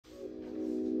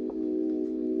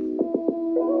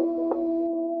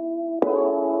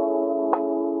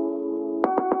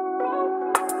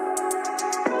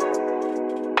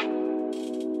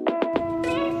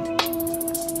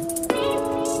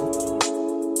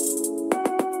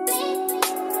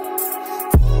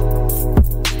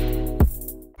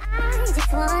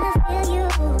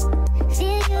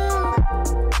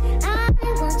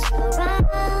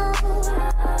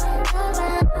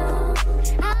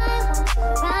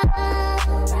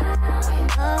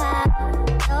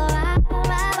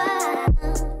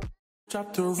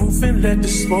up the roof and let the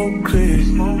smoke clear.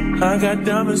 I got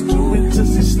diamonds doing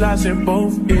twisted slides in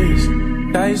both ears.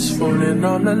 Dice falling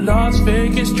on the Las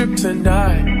Vegas strip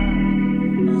tonight.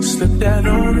 Slip that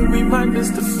on and we might miss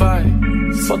the fight.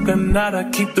 Fuck or not, I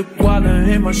keep the guala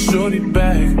in my shorty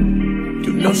bag.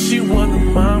 You know she one of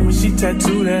mine when she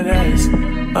tattooed that ass.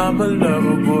 I'm a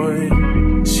lover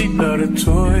boy, she love the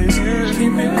toys.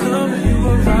 Keep it coming, you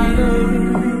a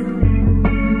rider.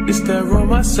 It's that roll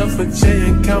myself a J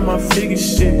and count my figure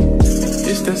shit.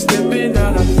 It's that stepping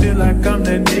out, I feel like I'm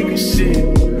that nigga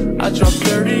shit. I drop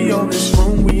 30 on this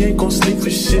room, we ain't gon' sleep for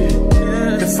shit.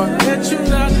 If I catch you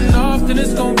nodding off, then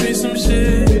it's gon' be some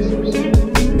shit.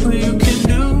 But you can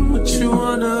do what you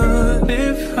wanna,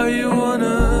 live how you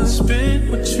wanna,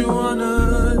 spin what you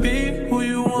wanna, be who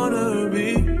you wanna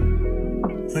be.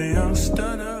 A young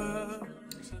stunner.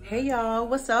 Hey y'all,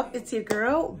 what's up? It's your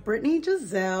girl Brittney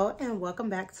Giselle and welcome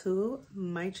back to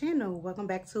my channel. Welcome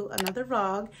back to another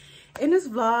vlog. In this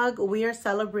vlog we are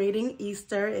celebrating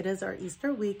Easter. It is our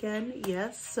Easter weekend.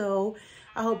 Yes, so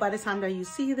I hope by the time that you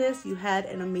see this you had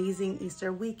an amazing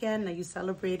Easter weekend, that you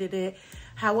celebrated it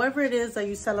however it is that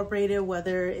you celebrate it,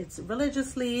 whether it's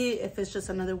religiously, if it's just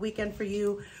another weekend for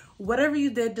you, whatever you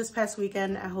did this past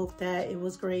weekend. I hope that it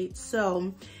was great.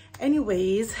 So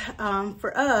anyways,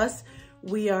 for us,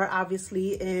 we are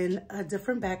obviously in a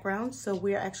different background. So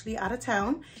we are actually out of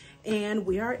town and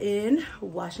we are in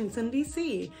Washington,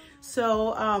 D.C.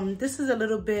 So this is a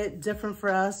little bit different for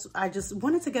us. I just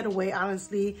wanted to get away,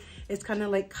 honestly. It's kind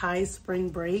of like Kai's spring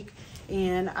break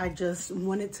and I just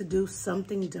wanted to do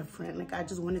something different. Like I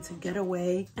just wanted to get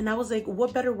away. And I was like,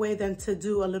 what better way than to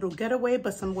do a little getaway,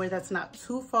 but somewhere that's not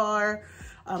too far.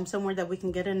 Somewhere that we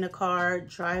can get in the car,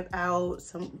 drive out,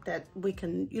 that we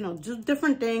can, you know, do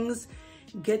different things,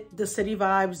 get the city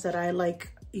vibes that I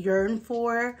like yearn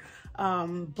for,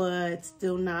 but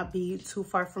still not be too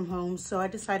far from home. So I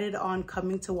decided on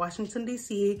coming to Washington,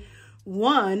 D.C.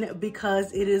 One,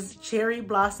 because it is cherry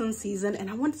blossom season and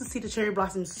I wanted to see the cherry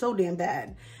blossoms so damn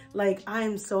bad. Like I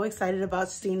am so excited about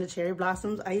seeing the cherry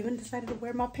blossoms. I even decided to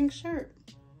wear my pink shirt.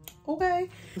 Okay,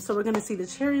 so we're gonna see the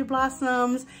cherry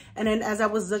blossoms. And then as I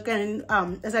was looking,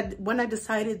 when I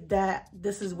decided that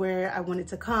this is where I wanted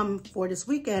to come for this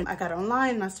weekend, I got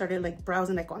online and I started like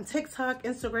browsing like on TikTok,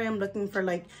 Instagram, looking for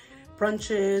like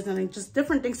brunches and like just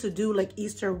different things to do like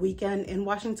Easter weekend in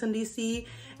Washington, D.C.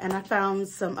 And I found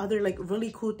some other like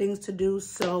really cool things to do.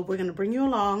 So we're gonna bring you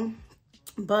along.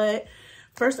 But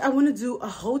first, I want to do a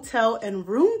hotel and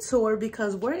room tour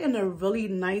because we're in a really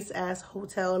nice ass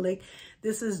hotel. Like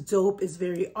this is dope. It's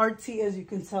very artsy, as you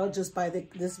can tell just by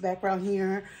this background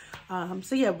here.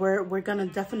 So yeah, we're gonna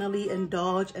definitely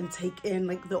indulge and take in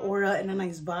like the aura and the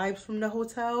nice vibes from the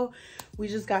hotel. We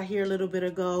just got here a little bit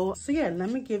ago. So yeah,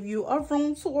 let me give you a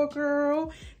room tour,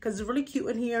 girl, because it's really cute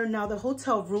in here. Now the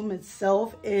hotel room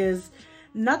itself is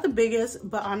not the biggest,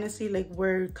 but honestly, like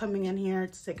we're coming in here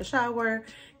to take a shower,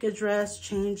 get dressed,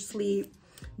 change, sleep.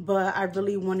 But I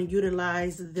really want to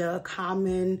utilize the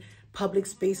common public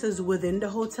spaces within the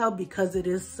hotel because it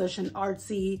is such an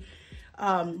artsy,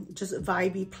 just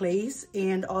vibey place.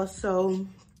 And also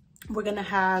we're gonna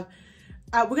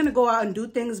go out and do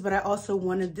things, but I also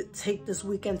wanted to take this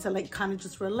weekend to like kind of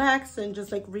just relax and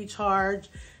just like recharge,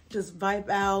 just vibe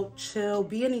out, chill,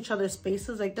 be in each other's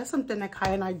spaces. Like that's something that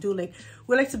Kai and I do. Like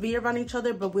we like to be around each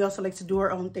other, but we also like to do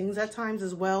our own things at times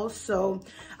as well. So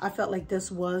I felt like this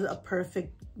was a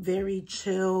perfect, very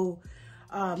chill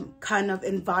kind of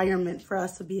environment for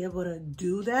us to be able to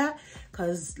do that.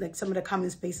 Because like some of the common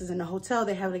spaces in the hotel,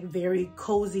 they have like very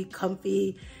cozy,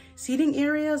 comfy seating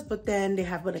areas, but then they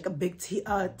have like a big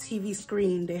TV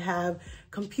screen. They have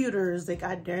computers. They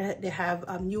have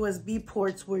USB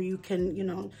ports where you can, you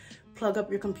know, plug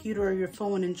up your computer or your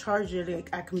phone and charge it. Like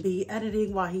I can be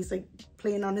editing while he's like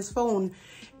playing on his phone.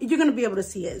 You're gonna be able to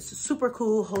see it. It's a super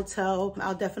cool hotel.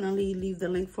 I'll definitely leave the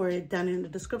link for it down in the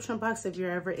description box if you're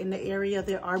ever in the area.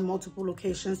 There are multiple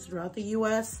locations throughout the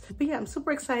US. But yeah, I'm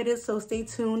super excited. So stay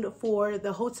tuned for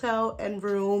the hotel and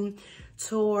room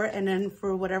tour and then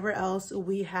for whatever else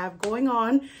we have going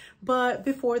on. But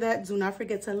before that, do not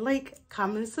forget to like,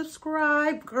 comment,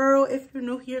 subscribe. Girl, if you're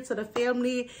new here to the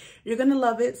family, you're gonna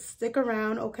love it. Stick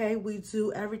around, okay? We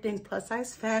do everything plus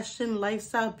size fashion,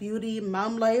 lifestyle, beauty,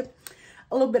 mom life,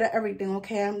 a little bit of everything,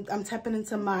 okay? I'm tapping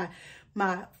into my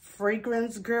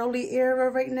fragrance girly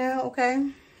era right now, okay?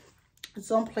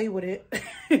 So don't play with it.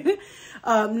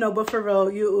 No, but for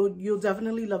real, you'll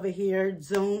definitely love it here.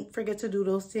 Don't forget to do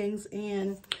those things.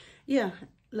 And yeah,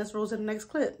 let's roll to the next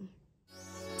clip.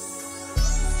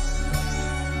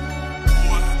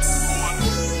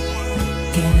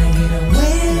 Can I get a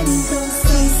wedding so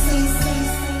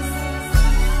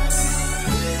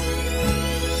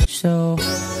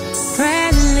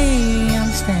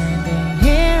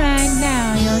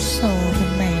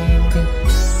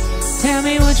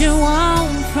what you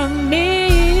want from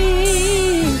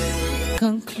me.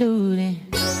 Concluding,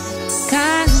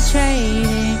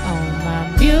 concentrating on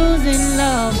my abusing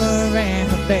lover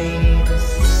and my baby.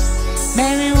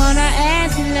 Made me wanna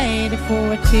ask you later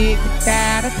for a ticket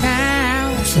out of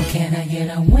town. So can I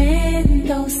get a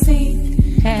window seat?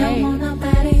 Hey. Don't want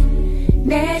nobody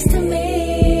next to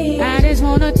me. I just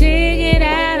want a ticket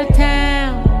out of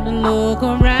town to look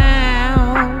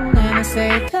around and I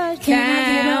say touchdown. Can I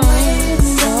get a window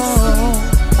seat?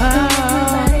 Don't want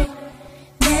nobody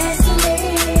next to me.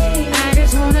 I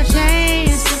just want a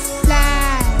chance to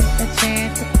fly, a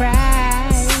chance to cry,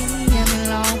 and a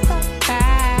long goodbye.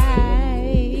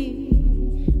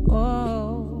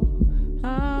 Oh,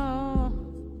 oh.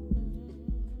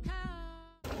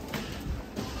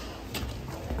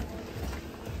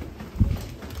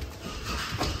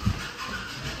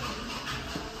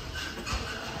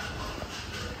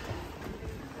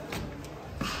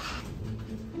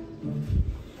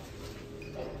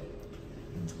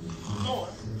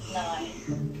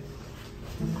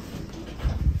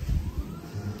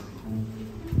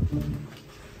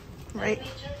 Right.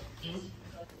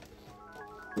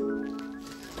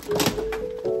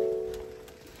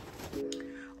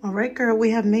 All right, girl,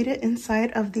 we have made it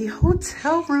inside of the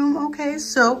hotel room. Okay,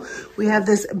 so we have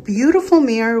this beautiful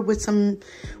mirror with some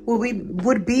what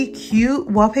would be cute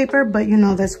wallpaper, but you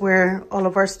know that's where all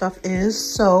of our stuff is.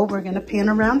 So we're gonna pan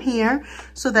around here.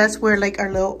 So that's where like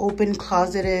our little open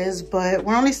closet is, but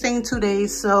we're only staying 2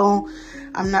 days, so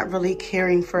I'm not really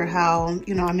caring for how,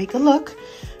 you know, I make it look.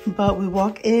 But we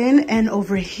walk in, and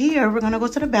over here, we're gonna go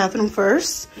to the bathroom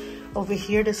first. Over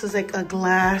here, this is like a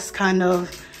glass kind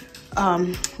of,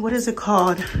 what is it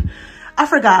called? I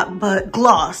forgot, but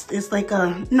glossed. It's like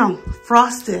a, no,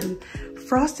 frosted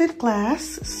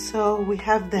glass. So we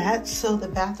have that. So the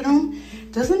bathroom,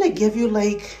 doesn't it give you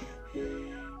like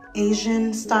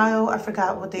Asian style? I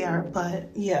forgot what they are, but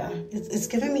yeah, it's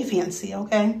giving me fancy,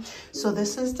 okay? So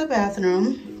this is the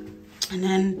bathroom, and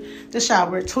then the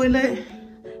shower, toilet,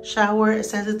 shower. It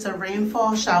says it's a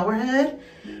rainfall shower head.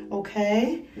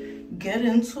 Okay, get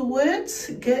into it.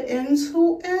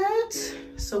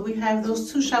 So we have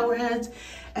those 2 shower heads,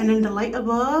 and then the light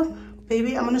above,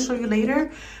 baby, I'm gonna show you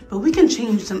later, but we can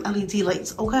change some LED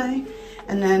lights, okay?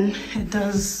 And then it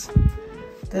does,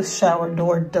 this shower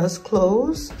door does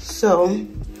close, so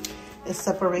it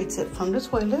separates it from the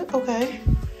toilet, okay?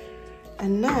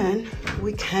 And then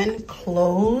we can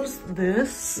close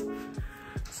this.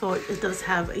 So it does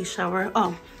have a shower,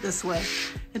 oh, this way.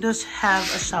 It does have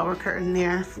a shower curtain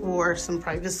there for some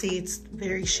privacy. It's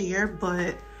very sheer,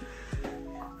 but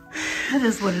it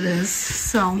is what it is.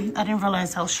 So I didn't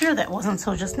realize how sheer that was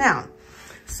until just now.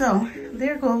 So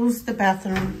there goes the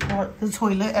bathroom, or the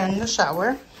toilet and the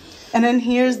shower. And then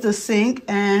here's the sink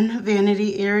and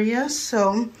vanity area.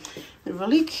 So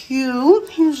really cute.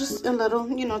 Here's just a little,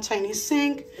 you know, tiny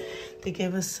sink. They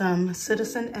gave us some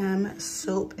CitizenM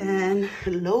soap and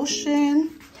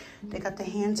lotion. They got the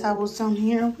hand towels down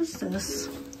here. What's this?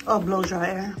 Oh, blow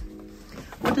dryer.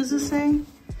 What does it say?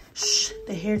 Shh,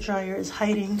 the hair dryer is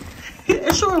hiding.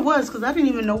 It sure was, because I didn't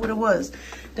even know what it was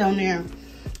down there.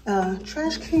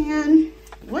 Trash can.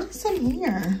 What is in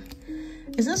here?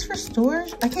 Is this for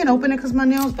storage? I can't open it because my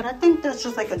nails, but I think that's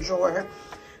just like a drawer.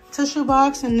 Tissue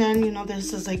box, and then, you know,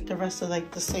 this is like the rest of like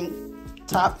the sink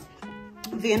top.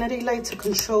 Vanity light to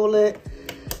control it.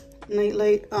 Night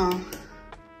light.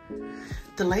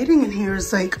 The lighting in here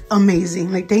is like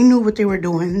amazing. Like they knew what they were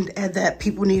doing, and that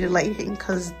people needed lighting,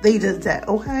 because they did that,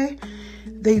 okay?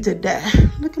 They did that.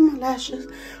 Look at my lashes.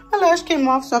 My lash came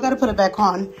off, so I gotta put it back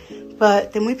on.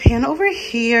 But then we pan over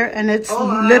here, and it's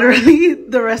literally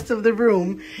the rest of the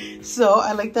room. So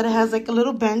I like that it has like a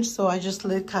little bench, so I just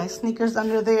lit Kai's sneakers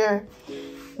under there.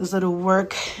 This little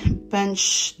work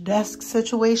bench desk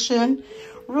situation.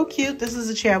 Real cute. This is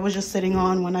the chair I was just sitting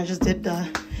on when I just did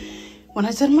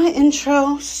my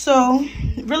intro. So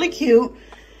really cute.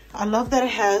 I love that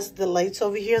it has the lights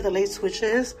over here, the light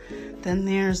switches. Then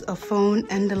there's a phone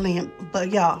and the lamp.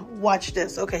 But y'all, watch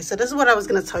this. Okay, so this is what I was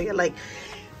gonna tell you. Like,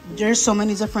 there's so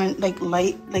many different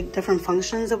different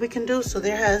functions that we can do. So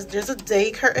there's a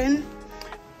day curtain.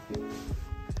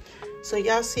 So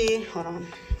y'all see, hold on.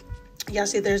 Y'all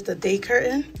see there's the day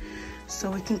curtain. So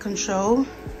we can control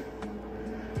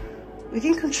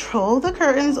the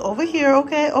curtains over here.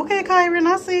 Okay, Kyron,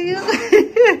 I see you.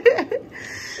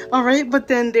 All right, but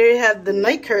then they have the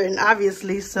night curtain,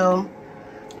 obviously. So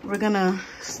we're gonna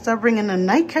start bringing the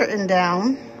night curtain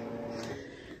down.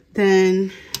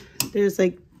 Then there's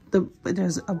like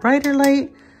there's a brighter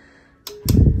light.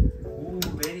 Ooh,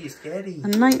 very scary. A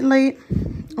night light.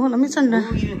 Oh, let me turn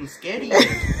that. Ooh, even scary.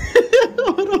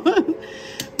 Hold on.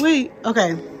 Wait,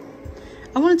 okay.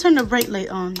 I want to turn the bright light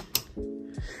on.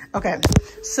 Okay,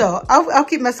 so I'll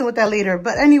keep messing with that later.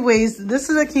 But anyways, this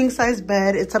is a king size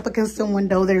bed. It's up against the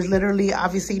window. There's literally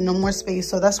obviously no more space.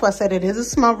 So that's why I said it is a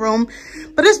small room,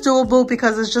 but it's doable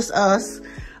because it's just us.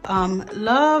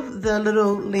 Love the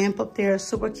little lamp up there.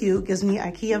 Super cute. Gives me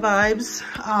IKEA vibes.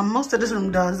 Most of this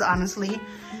room does, honestly.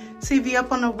 TV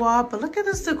up on the wall, but look at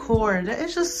this decor.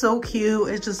 It's just so cute.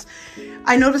 It's just,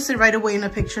 I noticed it right away in the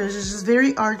pictures. It's just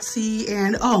very artsy.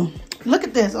 And oh, look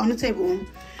at this on the table.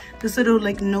 This little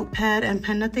like notepad and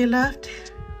pen that they left.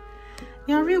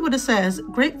 Y'all read what it says.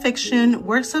 Great fiction,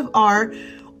 works of art,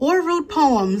 or rude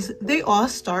poems, they all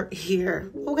start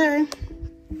here. Okay.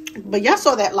 But y'all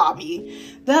saw that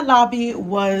lobby. That lobby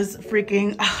was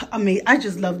freaking amazing. I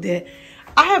just loved it.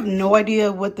 I have no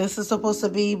idea what this is supposed to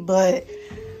be, but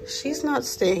she's not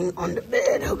staying on the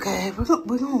bed, okay? We're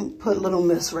gonna put little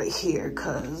miss right here,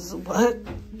 cause what?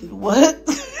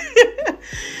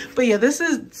 But yeah, this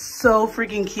is so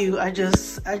freaking cute. I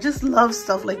just love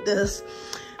stuff like this.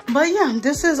 But yeah,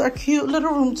 this is a cute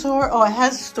little room tour. Oh, it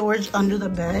has storage under the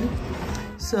bed.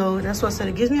 So that's what I said.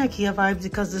 It gives me IKEA vibes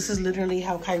because this is literally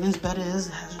how Kyron's bed is.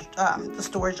 It has the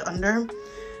storage under.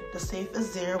 The safe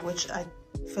is there, which I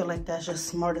feel like that's just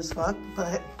smart as fuck.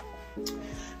 But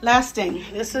last thing,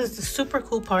 this is the super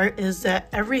cool part, is that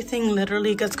everything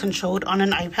literally gets controlled on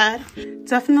an iPad.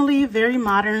 Definitely very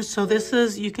modern. So this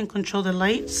is, you can control the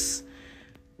lights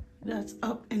that's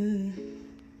up in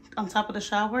on top of the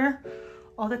shower.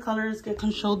 All the colors get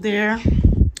controlled there.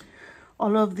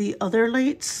 All of the other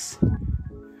lights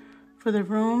for the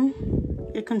room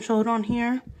get controlled on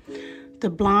here. The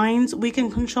blinds we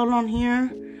can control on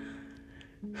here.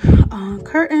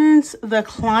 Curtains, the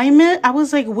climate. I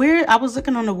was like, where? I was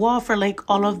looking on the wall for like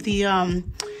all of the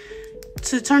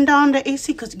to turn down the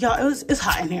AC, because y'all, it's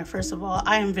hot in here. First of all,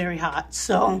 I am very hot,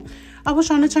 so I was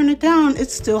trying to turn it down.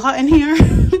 It's still hot in here.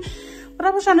 But I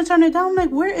was trying to turn it down. I'm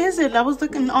like, where is it? I was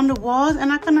looking on the walls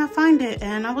and I could not find it.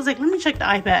 And I was like, let me check the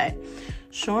iPad.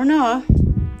 Sure enough,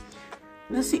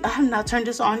 let's see. I have not turned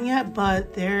this on yet,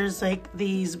 but there's like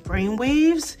these brain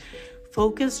waves.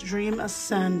 Focus, dream,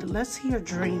 ascend. Let's hear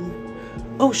dream.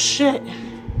 Oh shit.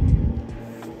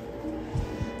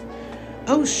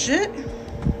 Oh shit.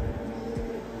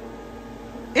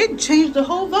 It changed the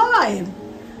whole vibe.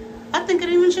 I think it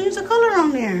even changed the color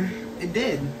on there. It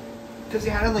did. Because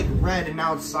it had it like red and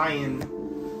now it's cyan.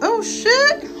 Oh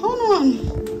shit. Hold on.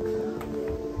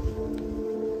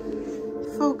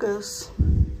 Focus.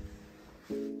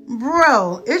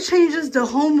 Bro, it changes the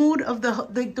whole mood of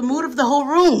the mood of the whole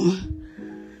room.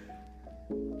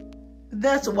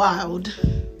 That's wild.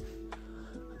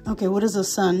 Okay, what is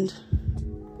ascend?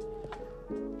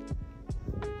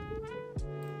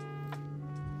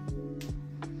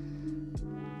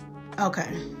 Okay.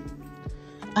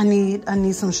 I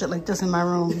need some shit like this in my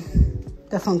room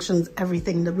that functions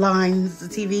everything. The blinds, the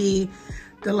TV,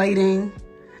 the lighting.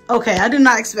 Okay, I did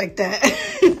not expect that.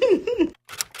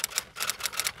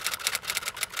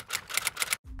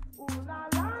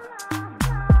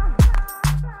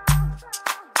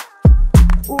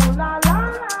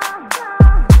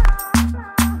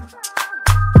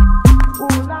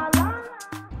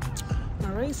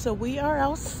 So we are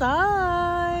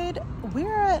outside.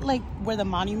 We're at like where the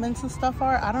monuments and stuff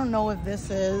are. I don't know if this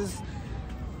is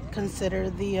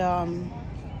considered the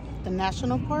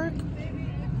national park.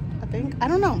 I think, I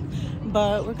don't know,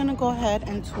 but we're gonna go ahead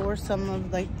and tour some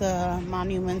of like the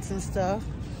monuments and stuff.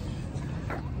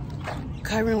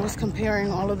 Kyron was comparing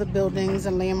all of the buildings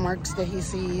and landmarks that he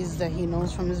sees, that he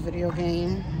knows from his video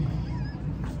game.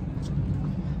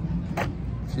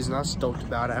 She's not stoked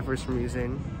about it for some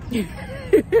reason.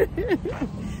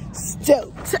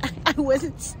 Stoked. I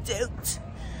wasn't stoked.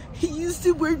 He used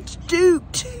the word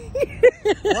stoked.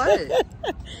 What?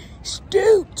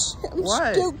 Stoked. I'm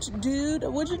what? Stoked, dude. I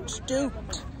wasn't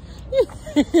stoked.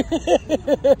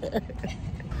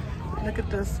 Look at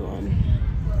this one.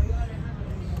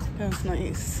 That's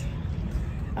nice.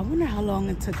 I wonder how long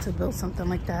it took to build something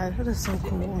like that. That is so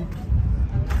cool.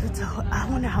 I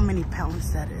wonder how many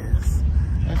pounds that is.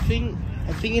 I think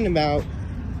in about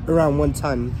around 1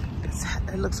 ton.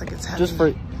 It looks like it's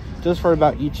heavy. Just for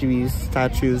about each of these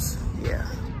statues. Yeah,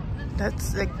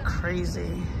 that's like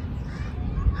crazy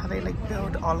how they like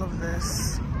build all of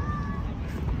this.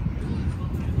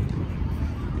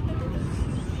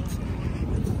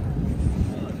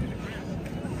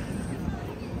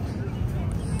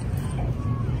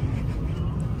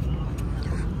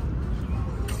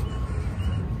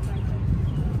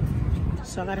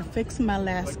 So I gotta fix my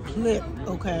last clip,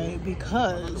 okay,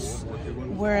 because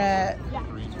we're at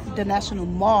the National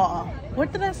Mall.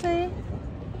 What did I say?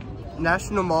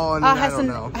 National Mall, and then I don't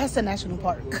know. I said National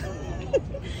Park.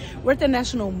 We're at the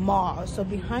National Mall. So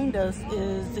behind us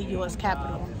is the U.S.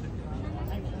 Capitol.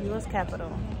 U.S.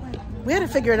 Capitol. We had to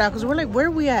figure it out because we're like, where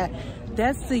are we at?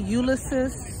 That's the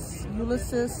Ulysses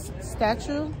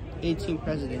statue. 18th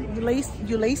president.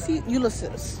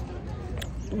 Ulysses.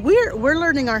 We're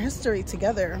learning our history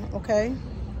together, okay?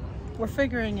 We're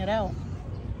figuring it out.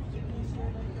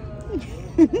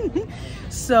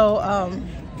 So,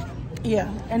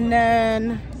 yeah. And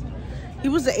then he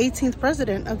was the 18th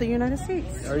president of the United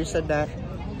States. I already said that.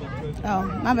 Oh,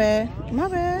 my bad. My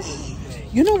bad.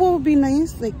 You know what would be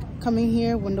nice? Like coming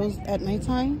here when those at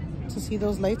nighttime to see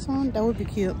those lights on. That would be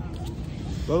cute.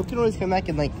 Well, we can always come back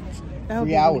in like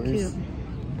 3 hours. Really cute.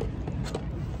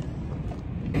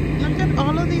 Look at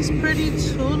all of these pretty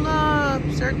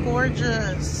tulips. They're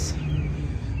gorgeous.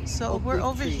 So we're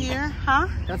over here, huh?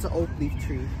 That's an oak leaf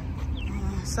tree.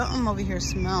 Something over here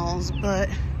smells, but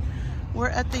we're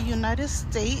at the United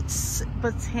States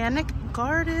Botanic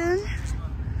Garden.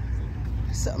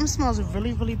 Something smells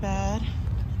really, really bad,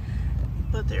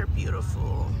 but they're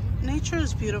beautiful. Nature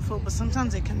is beautiful, but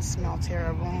sometimes it can smell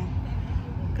terrible.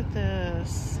 Look at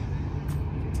this.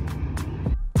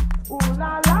 Ooh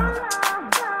la la la.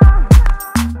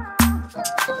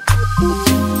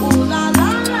 Ooh la la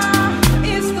la.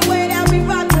 It's the way that we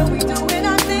rock when we doing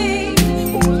our thing.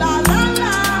 Ooh la la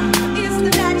la. It's the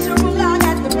natural law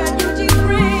that the refugees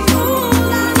bring. Ooh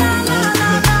la la la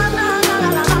la la la la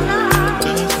la la.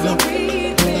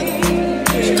 Sweet thing.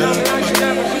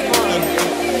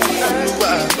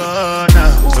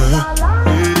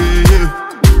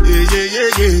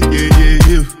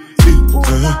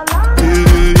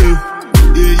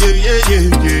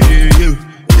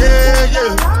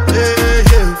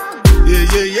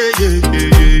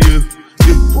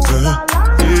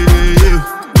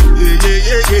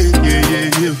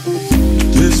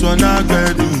 This one I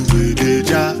can do with the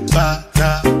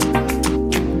jabata.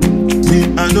 Me,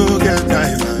 I no get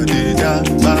time, I did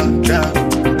jabata.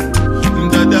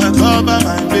 Dada cover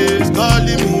my face,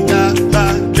 calling me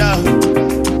jabata.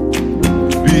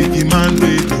 Biggie man,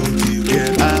 we don't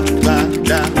get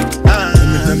jabata.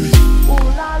 Let me,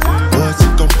 what's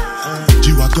it come?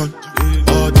 G-Wagon,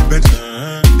 all the bench,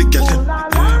 the getting,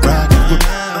 ride and whip.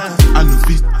 I no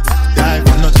fit, die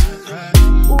for nothing.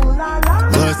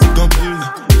 What's it come?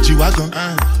 G-Wagon,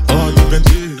 all the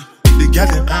bench, the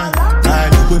getting,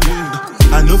 ride and whip.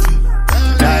 I no fit,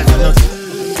 die for nothing.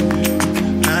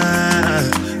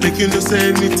 Make you no say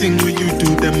anything when you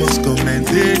do, they must comment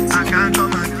it. I can't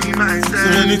come and keep myself. So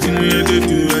anything when you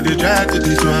do, they try to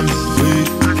destroy me. I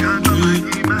can't come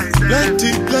and keep myself.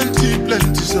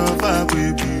 Plenty suffer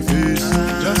we be face.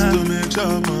 Just to make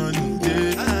sure money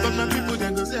day. But my people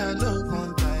then go say I know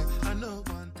one time. I know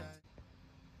one time.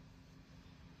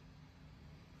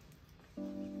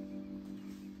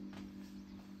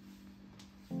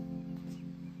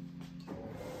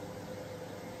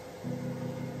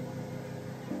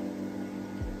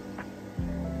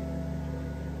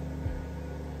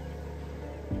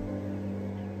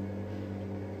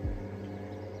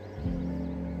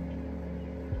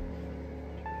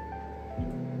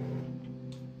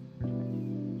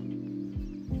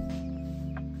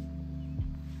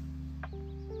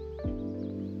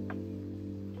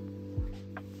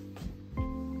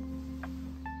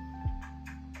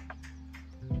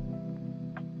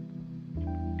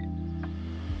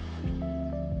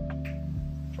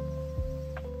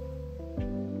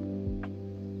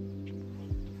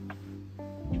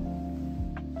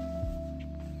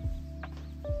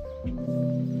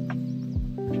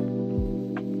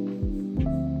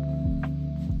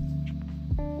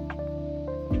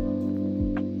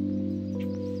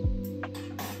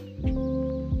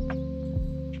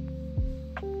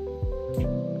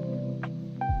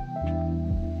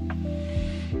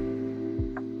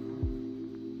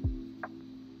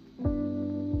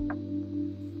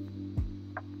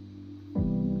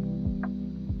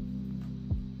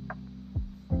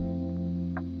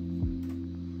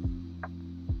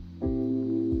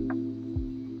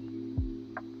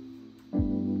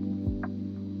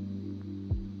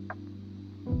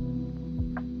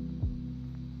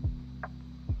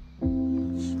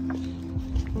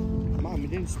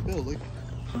 Spill, look.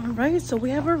 All right, so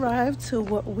we have arrived to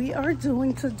what we are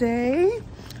doing today.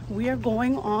 We are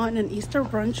going on an Easter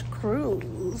brunch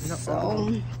cruise.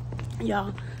 So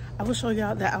yeah, I will show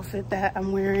y'all the outfit that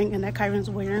I'm wearing and that Kyron's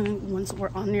wearing once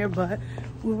we're on there, but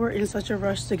we were in such a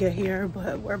rush to get here,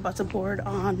 but we're about to board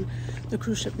on the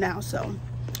cruise ship now. So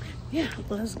yeah,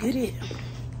 let's get it.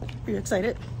 Are you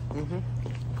excited? Mm-hmm.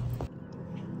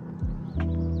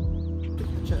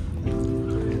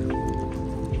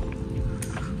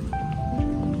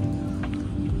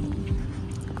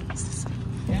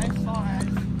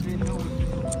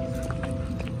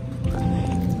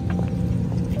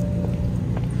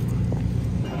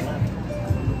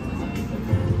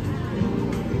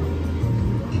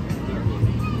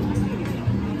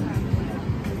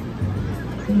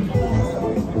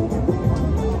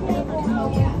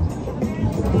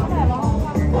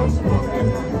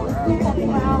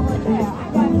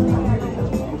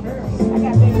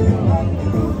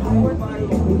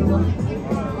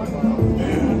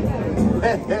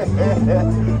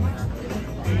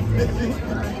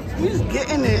 He's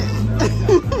getting it.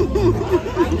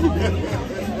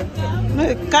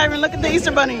 Look, Kyron, look at the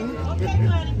Easter Bunny.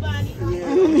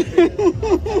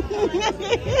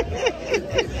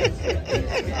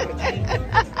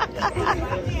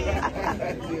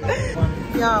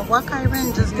 Yeah, why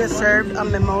Kyron just get served a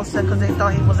mimosa because they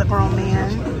thought he was a grown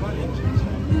man?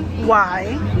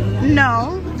 Why?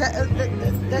 No,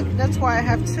 that's why I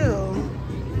have two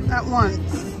at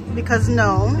once. Because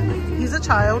no, he's a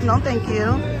child. No, thank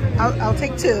you. I'll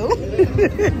take two.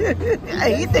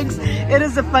 He thinks it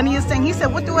is the funniest thing. He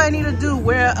said, "What do I need to do?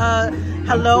 Wear a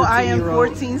hello, I am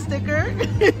 14 sticker?"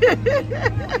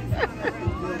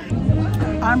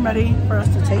 I'm ready for us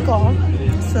to take off.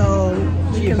 So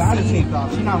She's about to take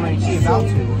off. She's not ready. She's about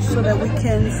to. So that we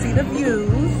can see the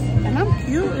views. And I'm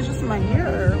cute. It's just my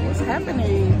hair. What's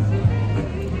happening?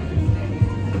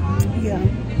 Yeah.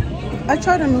 I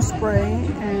tried a new spray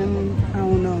and I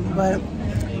don't know, but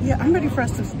yeah, I'm ready for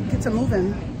us to get to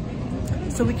moving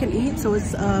so we can eat. So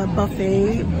it's a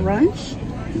buffet brunch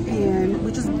and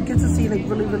we just get to see like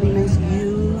really, really nice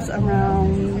views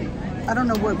around. I don't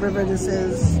know what river this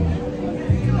is.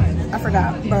 I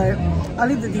forgot, but I'll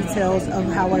leave the details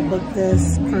of how I booked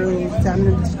this cruise down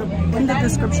in the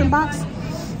description box.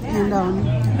 And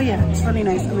but yeah, it's really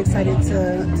nice. I'm excited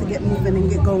to get moving and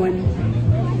get going.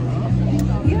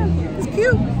 Yeah, it's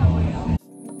cute.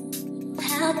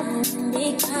 How can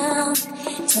we come?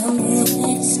 Tell me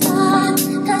where to start.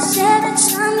 'Cause every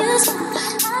time you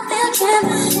start, I feel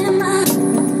trembling in my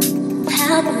heart.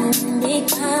 How can we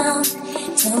come?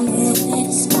 Tell me where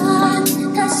to start.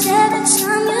 'Cause every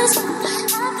time you start,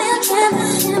 I feel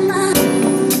trembling in my heart.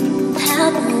 How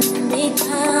can we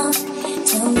come?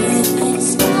 Tell me where to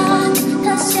start.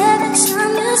 'Cause every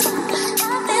time you start,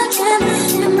 I feel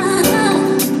trembling in my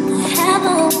heart. I have a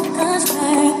woman's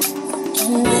word,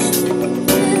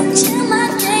 and till my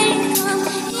day comes,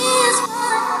 here's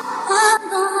what I'm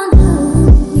gonna do.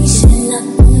 You should look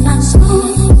in my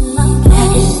soul, my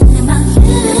head, and my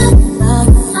feelings.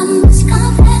 I must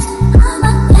confess, I'm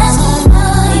a blessing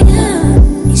for you.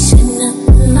 You should look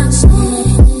in my soul,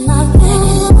 my head,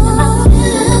 and my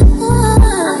feelings. I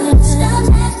must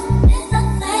confess, it's a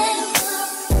thing.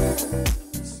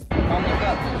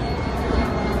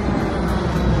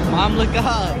 Mom, look up.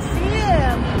 I see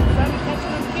him. Sorry,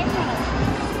 catching on camera.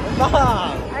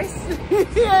 Mom. I see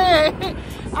it.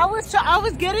 I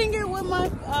was getting it with my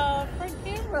front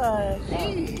camera.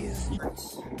 Jeez.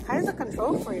 Kai's a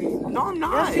control freak. No, I'm You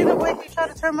not. see the way he tried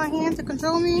to turn my hand to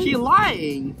control me? She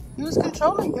lying. He was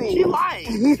controlling me. She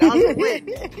lying. That was the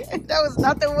wind. That was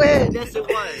not the wind. Yes, it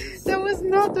was. That was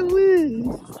not the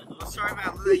wind. I'm sorry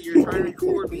about that. You're trying to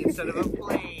record me instead of a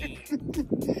plane.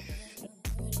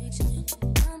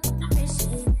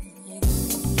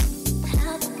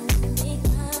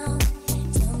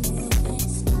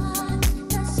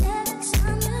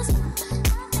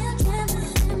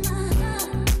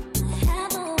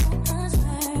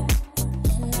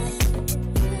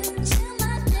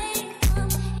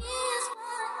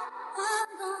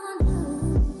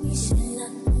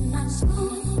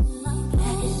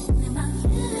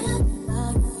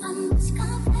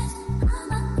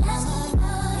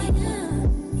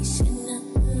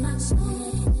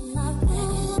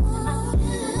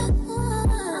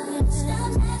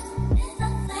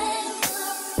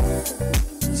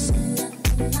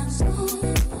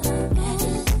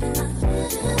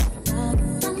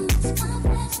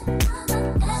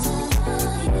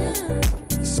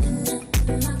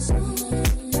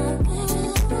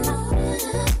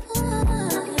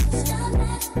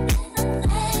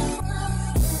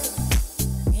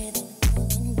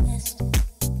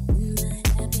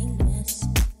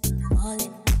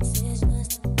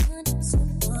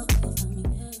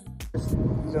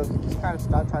 Just kind of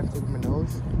stop trying to take my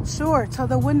nose. Sure, tell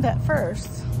the wind that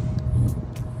first.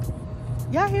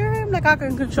 Y'all hear him? Like I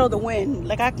can control the wind.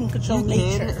 Like I can control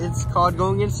nature. It's called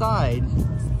going inside.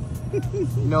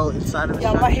 No, inside of the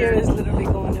Yeah, my structure. hair is literally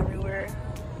going everywhere.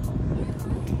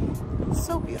 It's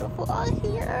so beautiful out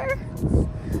here.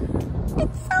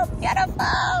 It's so beautiful.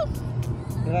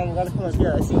 And I'm gonna come up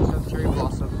here. I see some cherry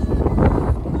blossoms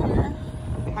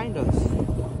behind us.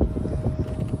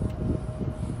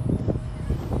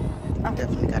 I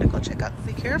definitely gotta go check out.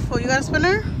 Be careful. You got a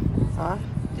spinner? Huh?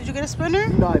 Did you get a spinner?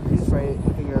 No, I pinched right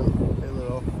finger a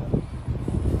little.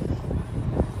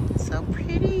 So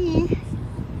pretty.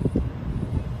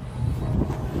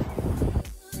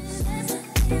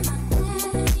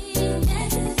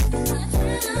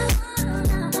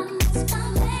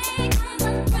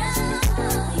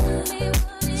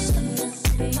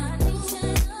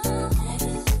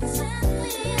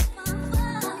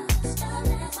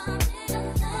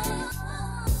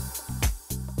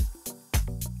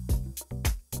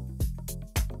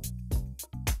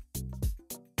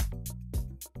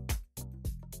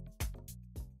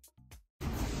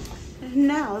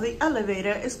 Now the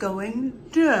elevator is going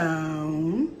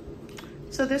down.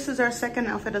 So this is our second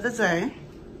outfit of the day.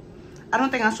 I don't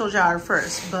think I showed y'all our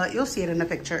first, but you'll see it in the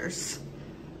pictures.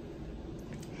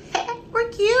 We're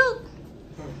cute.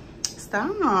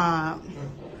 Stop.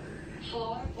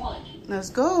 Let's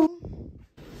go.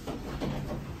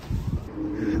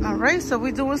 All right, so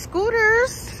we're doing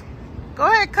scooters. Go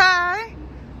ahead, Kai.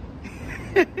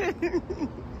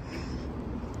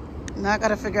 Now I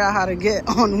gotta figure out how to get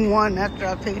on one after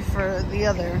I pay for the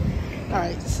other. All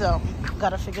right, so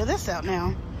gotta figure this out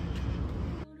now.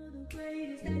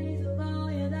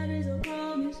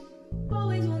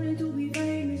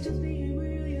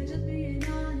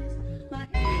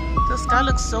 The sky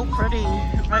looks so pretty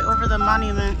right over the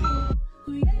monument.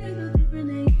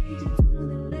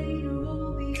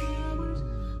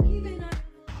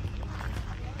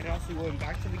 And also going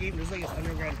back to the game, there's like an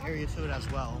underground area to it as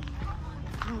well.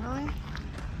 Oh, really?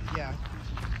 Yeah.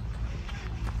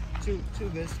 To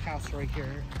this house right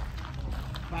here.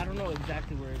 But I don't know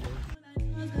exactly where it is.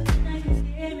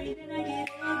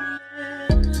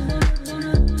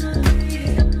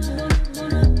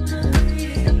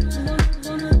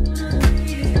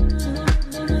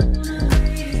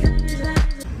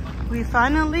 We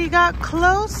finally got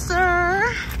closer. I'm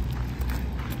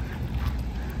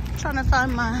trying to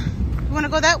find my... You want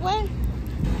to go that way?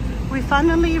 We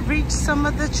finally reached some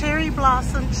of the cherry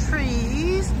blossom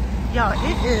trees. Y'all,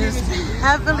 it is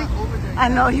heavily... I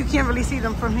know you can't really see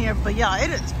them from here, but y'all, it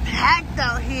is packed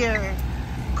out here.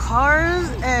 Cars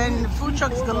and food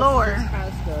trucks galore.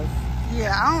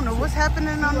 Yeah, I don't know what's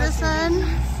happening on this end.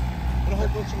 And a whole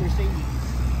bunch of Mercedes.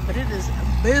 But it is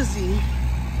busy.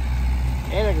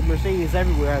 And like a Mercedes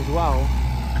everywhere as well.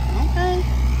 Okay.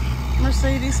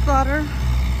 Mercedes spotter.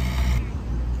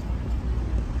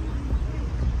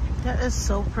 That is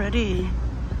so pretty.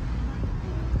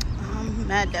 I'm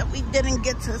mad that we didn't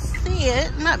get to see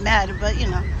it. Not mad, but you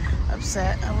know,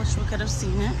 upset. I wish we could have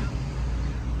seen it.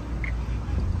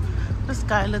 The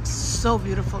sky looks so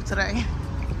beautiful today.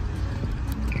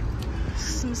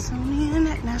 Smithsonian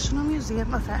National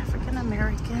Museum of African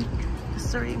American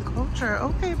History and Culture.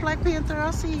 Okay, Black Panther,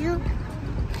 I'll see you.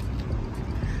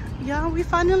 Y'all, we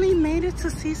finally made it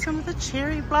to see some of the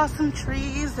cherry blossom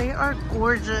trees. They are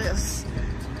gorgeous.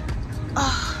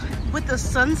 With the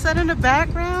sunset in the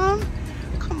background.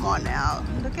 Come on now.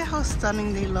 Look at how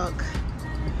stunning they look.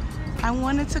 I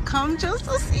wanted to come just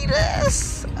to see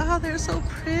this. Oh, they're so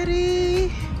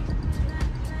pretty.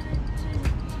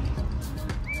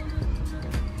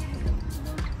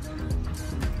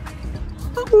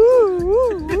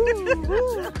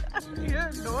 You're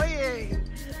annoying.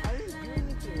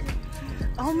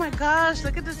 Oh my gosh,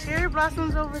 look at the cherry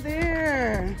blossoms over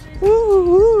there.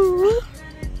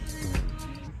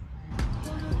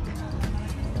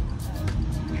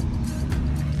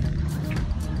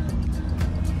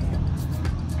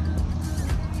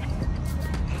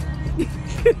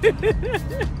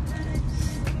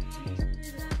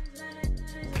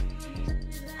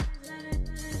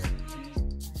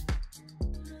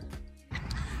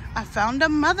 I found a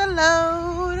mother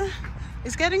lode.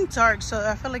 It's getting dark, so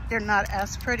I feel like they're not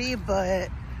as pretty, but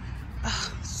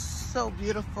so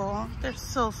beautiful. They're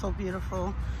so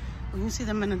beautiful. When you see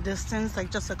them in the distance,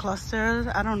 like just a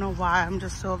cluster, I don't know why, I'm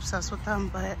just so obsessed with them,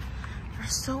 but they're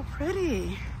so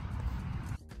pretty.